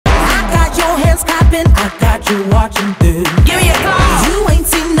what's poppin'? I got you watching this. Give me a call. You ain't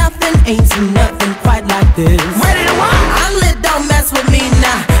seen nothing quite like this. Ready to walk? I'm lit, don't mess with me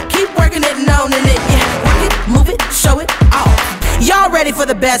now. Keep working it and owning it, yeah. Work it, move it, show it off. Y'all ready for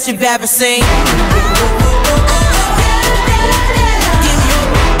the best you've ever seen?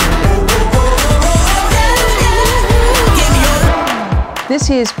 This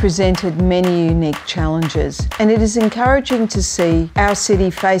year's presented many unique challenges, and it is encouraging to see our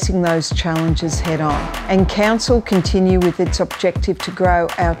city facing those challenges head on, and Council continue with its objective to grow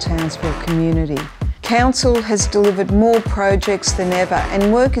our Townsville community. Council has delivered more projects than ever,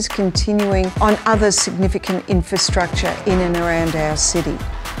 and work is continuing on other significant infrastructure in and around our city.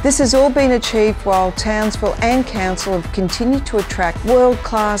 This has all been achieved while Townsville and Council have continued to attract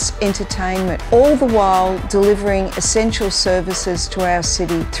world-class entertainment, all the while delivering essential services to our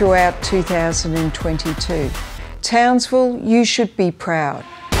city throughout 2022. Townsville, you should be proud.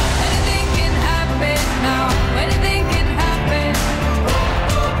 Anything can happen now. Anything can happen.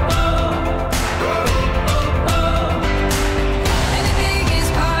 Anything is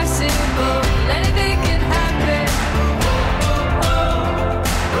possible. Anything can happen.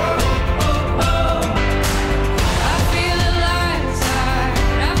 I feel alive inside.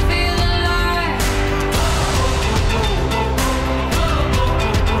 I feel alive.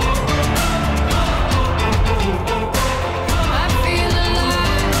 I feel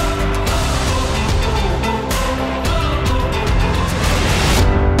alive.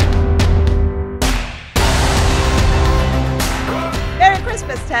 Merry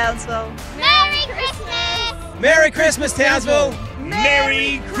Christmas, Townsville. Merry Christmas! Merry Christmas, Townsville!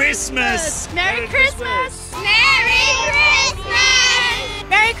 Merry Christmas! Merry Christmas! Merry Christmas!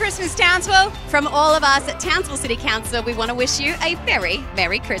 Merry Christmas, Townsville! From all of us at Townsville City Council, we want to wish you a very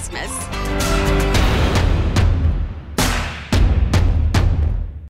Merry Christmas.